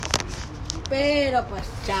pero pues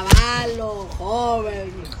chavalo,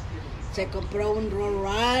 joven, se compró un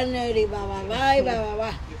Roadrunner y va.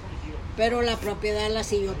 Pero la propiedad la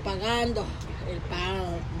siguió pagando,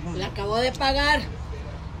 la acabó de pagar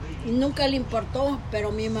y nunca le importó,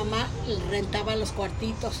 pero mi mamá rentaba los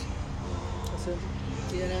cuartitos. ¿Sí?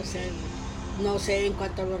 Y ahora no sé en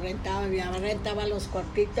cuánto lo rentaba, mi mamá rentaba los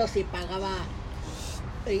cuartitos y pagaba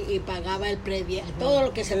el predial, todo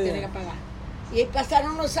lo que se tenía que pagar. Y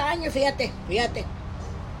pasaron los años, fíjate.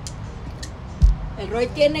 El Roy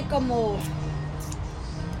tiene como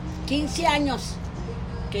 15 años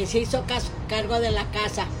que se hizo cargo de la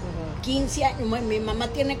casa. 15 años, mi mamá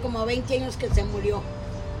tiene como 20 años que se murió.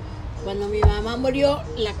 Cuando mi mamá murió,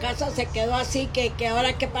 la casa se quedó así, que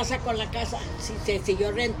ahora qué pasa con la casa. Si se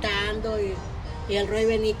siguió rentando y el Roy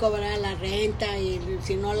venía a cobrar la renta y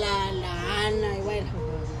si no la Ana, y bueno.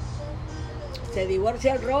 Se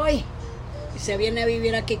divorcia el Roy y se viene a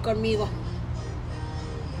vivir aquí conmigo.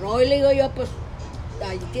 Roy, le digo yo, pues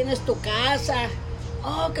ahí tienes tu casa.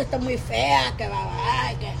 Oh, que está muy fea, que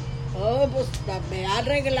pues ve a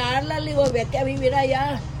arreglarla, le digo, vete a vivir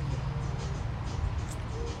allá.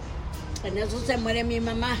 En eso se muere mi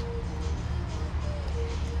mamá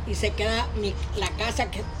y se queda la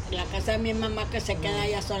casa de mi mamá, que se queda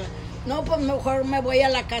allá sola. No, pues mejor me voy a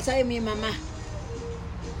la casa de mi mamá.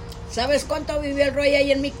 ¿Sabes cuánto vivió el Roy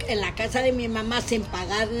ahí en la casa de mi mamá sin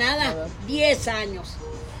pagar nada? 10 años.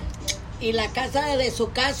 Y la casa de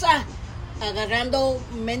su casa, agarrando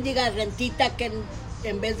mendiga rentita, que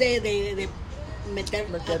en vez de meter.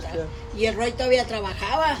 Y el Roy todavía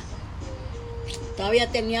trabajaba. Todavía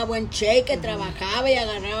tenía buen cheque, trabajaba y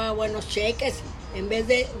agarraba buenos cheques. En vez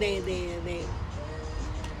de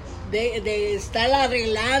estar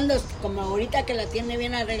arreglando, como ahorita que la tiene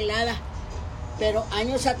bien arreglada. Pero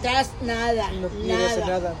años atrás, nada.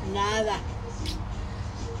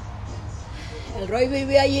 El Roy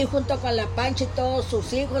vivió allí junto con la Pancha y todos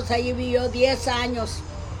sus hijos. Allí vivió 10 años.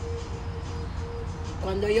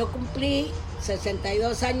 Cuando yo cumplí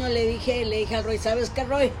 62 años, le dije al Roy, ¿sabes qué,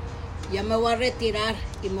 Roy? Ya me voy a retirar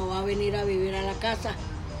y me voy a venir a vivir a la casa.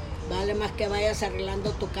 Vale más que vayas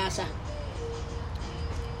arreglando tu casa.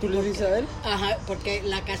 ¿Tú le dices a él? Ajá, porque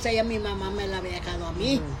la casa ya mi mamá me la había dejado a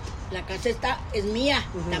mí. La casa es mía,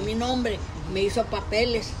 está mi nombre. Me hizo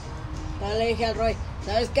papeles. Entonces le dije al Roy,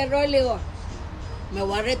 ¿sabes qué, Roy? Le digo, me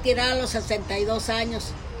voy a retirar a los 62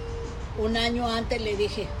 años. Un año antes le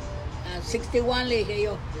dije, a 61 le dije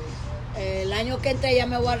yo, el año que entra ya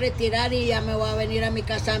me voy a retirar y ya me voy a venir a mi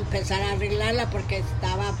casa a empezar a arreglarla porque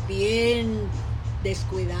estaba bien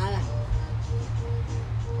descuidada.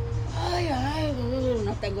 Ay,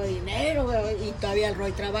 no tengo dinero, y todavía el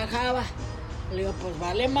Roy trabajaba. Le digo, pues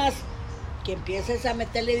vale más que empieces a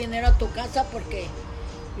meterle dinero a tu casa porque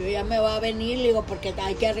yo ya me voy a venir, le digo, porque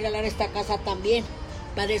hay que arreglar esta casa también.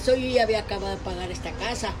 Para eso yo ya había acabado de pagar esta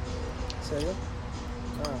casa. ¿Serio?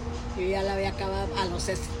 Yo ya la había acabado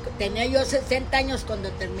tenía yo 60 años cuando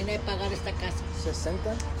terminé de pagar esta casa. ¿60?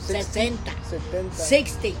 60. 70.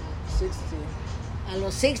 60. A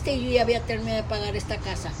los 60 yo ya había terminado de pagar esta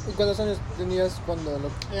casa. ¿Y cuántos años tenías cuando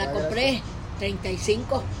la compré?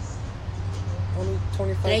 35.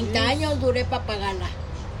 25 30 years? años duré para pagarla.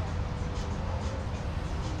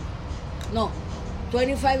 No,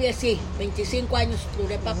 25 years, sí, 25 años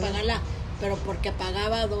duré para pagarla, pero porque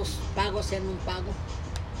pagaba 2 pagos en un pago.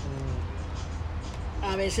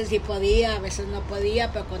 A veces sí podía, a veces no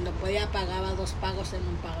podía, pero cuando podía pagaba 2 pagos en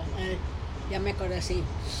un pago. Ya me acordé así.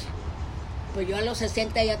 Pues yo a los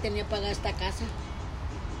 60 ya tenía pagada esta casa.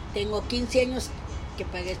 Tengo 15 años que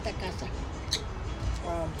pagué esta casa.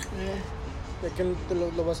 ¿A quién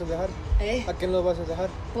lo vas a dejar? ¿A quién lo vas a dejar?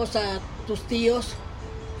 Pues a tus tíos.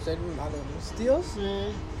 ¿A los tíos?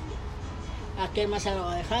 ¿A quién más se lo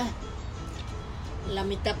va a dejar? La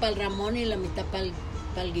mitad para el Ramón y la mitad para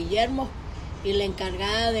el Guillermo. Y la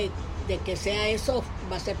encargada de que sea eso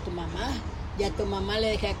va a ser tu mamá. Ya tu mamá le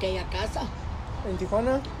dejé aquella casa. ¿En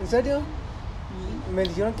Tijuana? ¿En serio? Me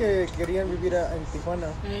dijeron que querían vivir en Tijuana.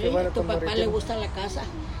 Tu papá le gusta la casa.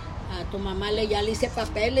 A tu mamá ya le hice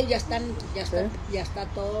papeles, ya está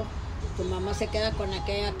todo. Tu mamá se queda con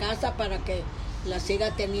aquella casa para que la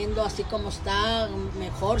siga teniendo así como está,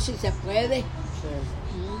 mejor si se puede.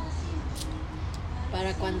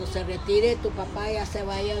 Para cuando se retire tu papá ya se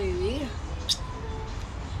vaya a vivir.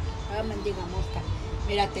 Mendiga mosca.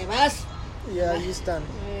 Mira, te vas. Y ahí están.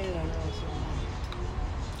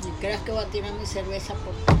 ¿Y crees que voy a tirar mi cerveza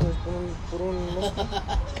por un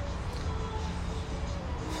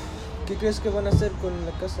 ¿Qué crees que van a hacer con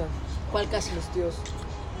la casa? ¿Cuál casa? Los tíos.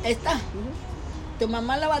 ¿Esta? Tu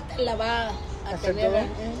mamá la va a tener.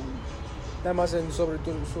 Nada más sobre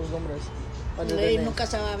sus nombres. Y nunca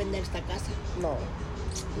se va a vender esta casa. No.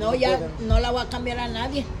 No, ya pueden. No la voy a cambiar a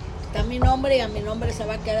nadie. Está mi nombre y a mi nombre se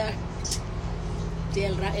va a quedar. Si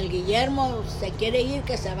el Guillermo se quiere ir,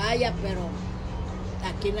 que se vaya, pero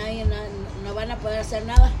aquí nadie no van a poder hacer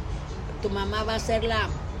nada. Tu mamá va a ser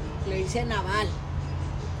le dicen aval,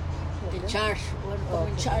 el charge, como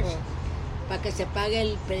en charge, para que se pague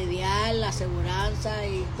el predial, la aseguranza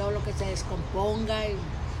y todo lo que se descomponga y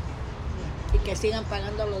que sigan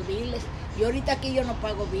pagando los biles. Y ahorita aquí yo no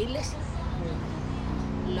pago biles.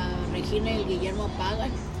 La Regina y el Guillermo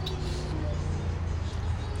pagan.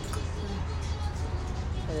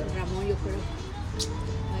 Ramón, yo creo.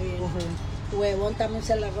 Está bien. Huevón también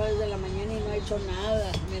se largó desde la mañana y no ha hecho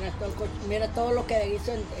nada. Mira todo lo que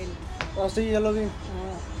hizo en Ah, sí, ya lo vi.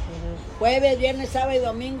 Jueves, viernes, sábado y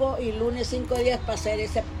domingo y lunes 5 días para hacer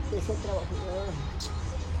ese trabajo.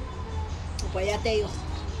 Pues ya te digo.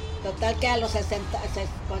 Total que a los 60,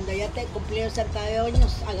 cuando ya te cumplí 60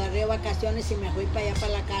 años, agarré vacaciones y me fui para allá,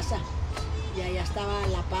 para la casa. Y allá estaba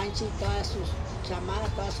la Panchi y todas sus chamadas,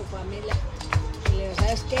 toda su familia. Y le digo,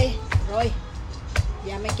 ¿sabes qué, Roy?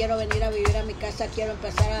 Ya me quiero venir a vivir a mi casa, quiero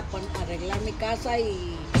empezar a arreglar mi casa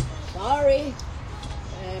y... Sorry.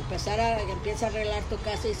 Empieza a arreglar tu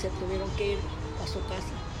casa y se tuvieron que ir a su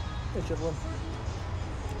casa.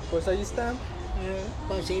 Pues ahí está.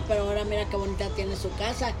 Pues sí, pero ahora mira qué bonita tiene su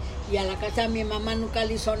casa. Y a la casa de mi mamá nunca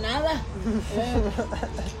le hizo nada.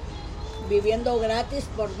 Viviendo gratis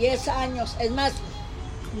por 10 años. Es más,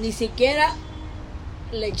 ni siquiera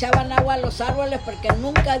le echaban agua a los árboles porque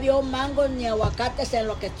nunca dio mangos ni aguacates en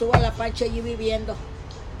lo que estuvo la Pancha allí viviendo.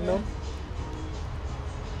 No.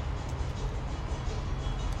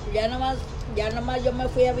 Ya nomás yo me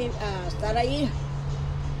fui a estar ahí.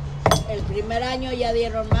 El primer año ya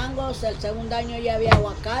dieron mangos, el segundo año ya había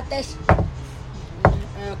aguacates.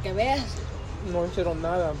 Lo que veas. No hicieron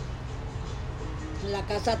nada. La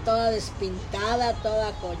casa toda despintada,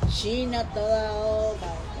 toda cochina, toda...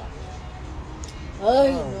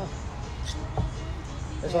 Ay, no.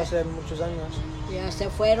 Eso hace muchos años. Ya se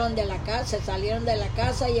fueron de la casa, se salieron de la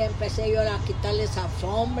casa y empecé yo a quitarles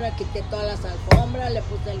alfombra, quité todas las alfombras, le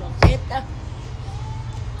puse loseta.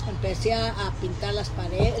 Empecé a pintar las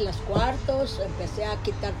paredes, los cuartos, empecé a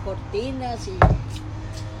quitar cortinas y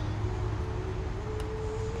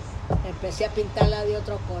empecé a pintarla de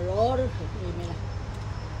otro color. Y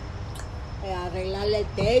mira, arreglarle el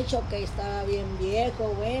techo que estaba bien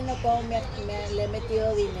viejo. Bueno, como le he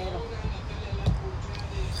metido dinero.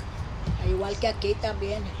 Igual que aquí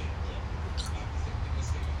también.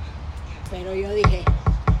 Pero yo dije,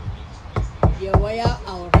 yo voy a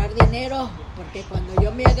ahorrar dinero porque cuando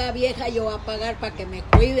yo me haga vieja yo voy a pagar para que me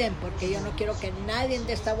cuiden, porque yo no quiero que nadie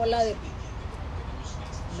de esta bola de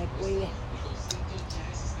me cuide.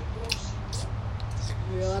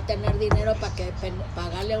 Yo voy a tener dinero para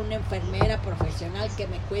pagarle a una enfermera profesional que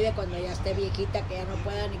me cuide cuando ya esté viejita, que ya no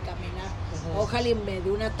pueda ni caminar. Ojalá y me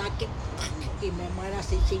dé un ataque y me muera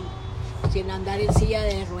así sin andar en silla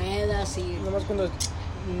de ruedas y... Nomás cuando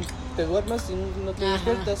te duermas y no te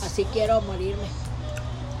despiertas. Así quiero morirme.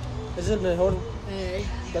 Es el mejor.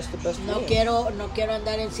 No quiero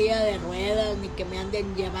andar en silla de ruedas ni que me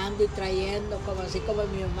anden llevando y trayendo, así como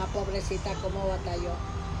mi mamá pobrecita como batalló.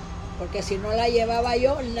 Porque si no la llevaba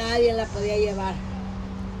yo, nadie la podía llevar.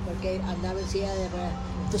 Porque andaba en silla de ruedas.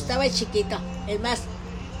 Tú estabas chiquita. Es más,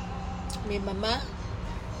 mi mamá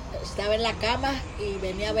estaba en la cama y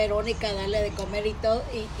venía Verónica a darle de comer y todo,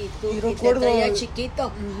 y te traía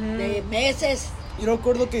chiquito, de meses. Yo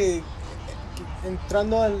recuerdo que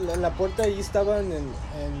entrando en la puerta y estaba en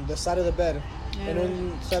the side of the bed, en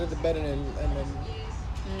un side of the bed, en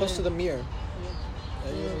el close to the mirror.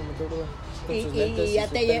 Y ya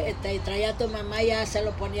te traía tu mamá, ya se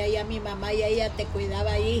lo ponía ahí a mi mamá y ella te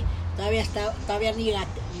cuidaba ahí. Todavía ni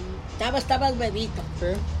estabas bebito.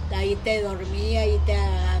 ¿Sí? Ahí te dormía y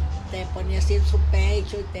te ponía así en su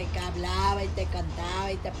pecho y te hablaba y te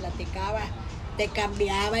cantaba y te platicaba, te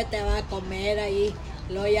cambiaba y te daba a comer ahí.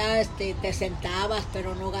 Luego ya te sentabas,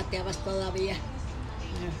 pero no gateabas todavía.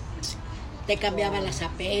 Te cambiaba la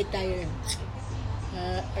zapeta y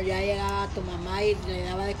ya llegaba tu mamá y le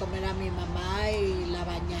daba de comer a mi mamá y la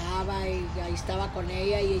bañaba y ahí estaba con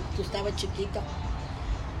ella y tú estabas chiquito,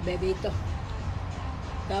 bebito.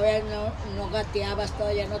 Todavía no gateabas,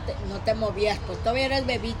 todavía no te movías, pues todavía eres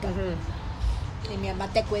bebito. Y mi mamá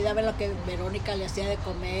te cuidaba lo que Verónica le hacía de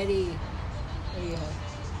comer y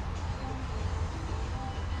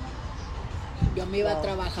yo me iba a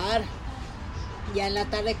trabajar. Ya en la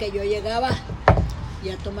tarde que yo llegaba,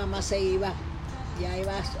 ya tu mamá se iba. Ya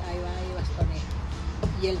ibas con ella.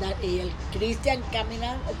 y el Cristian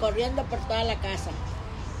caminando, corriendo por toda la casa.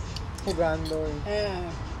 Jugando.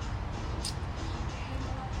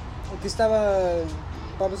 Aquí estaba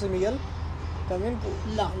Pablo San Miguel también.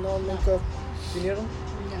 No, nunca vinieron.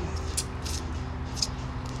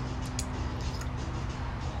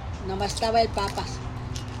 No. Nomás estaba el Papas.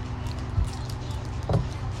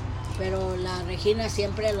 Pero la Regina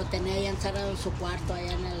siempre lo tenía ahí encerrado en su cuarto,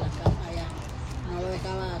 allá en la casa, allá. No lo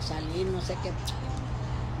dejaba salir, no sé qué.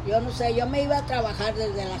 Yo no sé, yo me iba a trabajar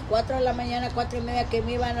desde las 4 de la mañana, 4:30 que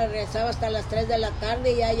me iban, regresaba hasta las 3 de la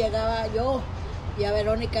tarde y ya llegaba yo. Ya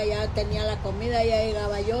Verónica ya tenía la comida, ya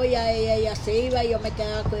llegaba yo, ya ella se iba, yo me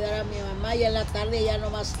quedaba a cuidar a mi mamá y en la tarde ya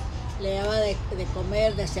nomás le daba de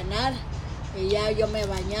comer, de cenar y ya yo me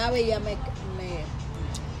bañaba y ya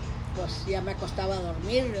pues ya me acostaba a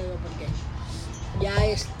dormir, porque ya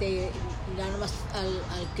ya nomás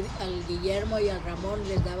al Guillermo y al Ramón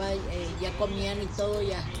les daba, ya comían y todo,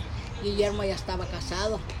 ya Guillermo ya estaba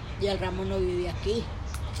casado y el Ramón no vivía aquí,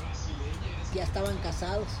 ya estaban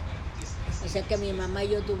casados. O sea que mi mamá y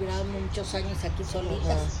yo duramos muchos años aquí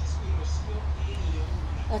solitas.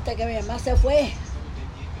 Hasta que mi mamá se fue.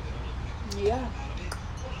 Y ya.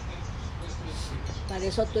 Para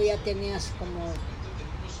eso tú ya tenías como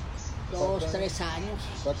 2, 3 años.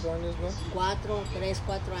 4 años, ¿no? 4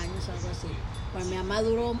 años, algo así. Pues mi mamá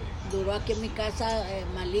duró aquí en mi casa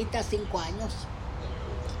malita 5 años.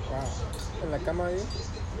 Wow. ¿En la cama ahí?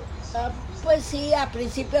 Pues sí, al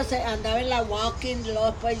principio se andaba en la walking, luego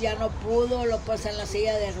después ya no pudo, luego pues en la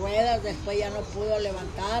silla de ruedas, después ya no pudo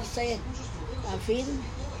levantarse. Al fin,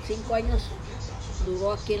 5 años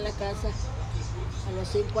duró aquí en la casa. A los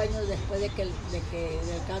 5 años después de que el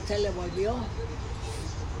cáncer le volvió,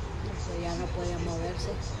 pues ya no podía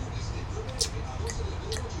moverse.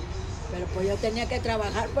 Pero pues yo tenía que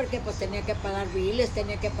trabajar porque pues tenía que pagar biles,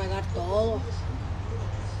 tenía que pagar todo.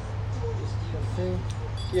 Sí.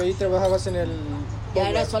 ¿Y ahí trabajabas en el...? Ya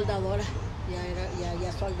era soldadora,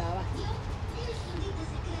 ya soldaba.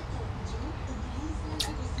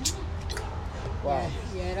 Wow.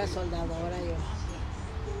 Ya era soldadora yo.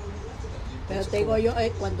 Pero te digo yo,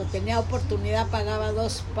 cuando tenía oportunidad pagaba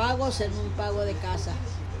 2 pagos en un pago de casa.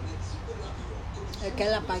 Que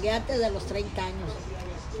la pagué antes de los 30 años.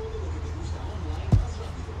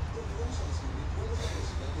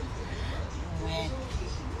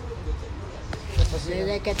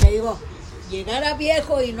 Desde que te digo, llegar a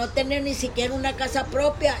viejo y no tener ni siquiera una casa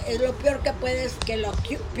propia es lo peor que puede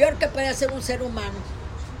hacer un ser humano.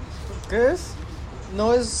 ¿Qué es?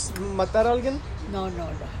 ¿No es matar a alguien? No.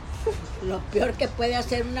 Lo peor que puede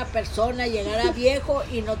hacer una persona, llegar a viejo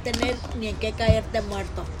y no tener ni en qué caerte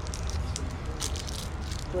muerto.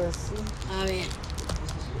 Pues sí. A ver,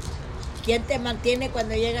 ¿quién te mantiene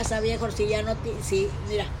cuando llegas a viejo si ya no sí,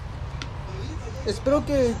 mira. Espero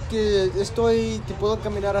que puedo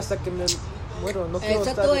caminar hasta que me muero. No quiero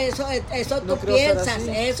eso tú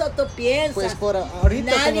piensas. Pues por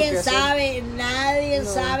ahorita nadie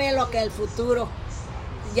sabe lo que es el futuro.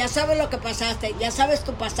 Ya sabes lo que pasaste, ya sabes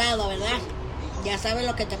tu pasado, ¿verdad? Ya sabes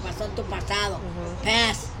lo que te pasó en tu pasado.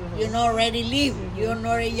 Past, you know already live, you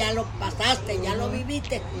know ya lo pasaste, ya lo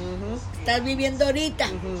viviste. Estás viviendo ahorita.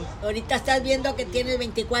 Ahorita estás viendo que tienes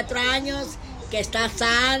 24 años, que estás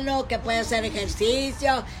sano, que puedes hacer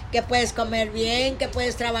ejercicio, que puedes comer bien, que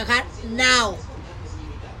puedes trabajar now.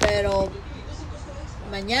 Pero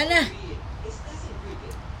mañana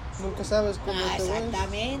nunca sabes cómo te ves.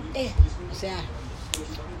 Exactamente. O sea,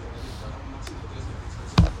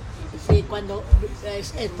 sí, cuando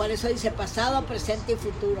es por eso dice pasado, presente y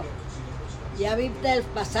futuro. Ya viste el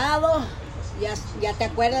pasado, ya te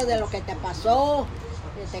acuerdas de lo que te pasó.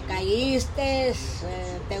 Te caíste,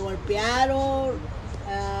 te golpearon,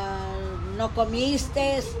 no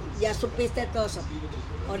comiste, ya supiste todo eso.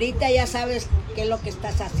 Ahorita ya sabes qué es lo que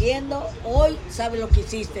estás haciendo, hoy sabes lo que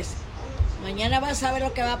hiciste. Mañana vas a saber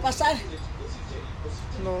lo que va a pasar.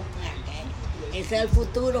 No. Okay. Ese es el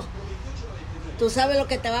futuro. ¿Tú sabes lo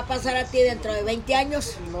que te va a pasar a ti dentro de 20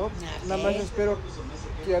 años? No, okay. Nada más espero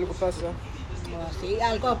que algo pase. Sí,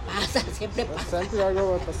 algo pasa, siempre pasa. Bastante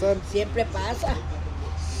algo va a pasar. Siempre pasa.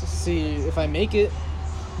 Sí, if I make it.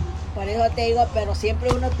 Por eso te digo, pero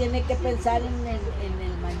siempre uno tiene que pensar en el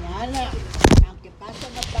mañana. Aunque pase o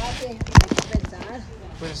no pase, hay que pensar.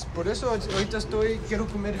 Pues por eso ahorita quiero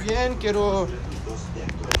comer bien, quiero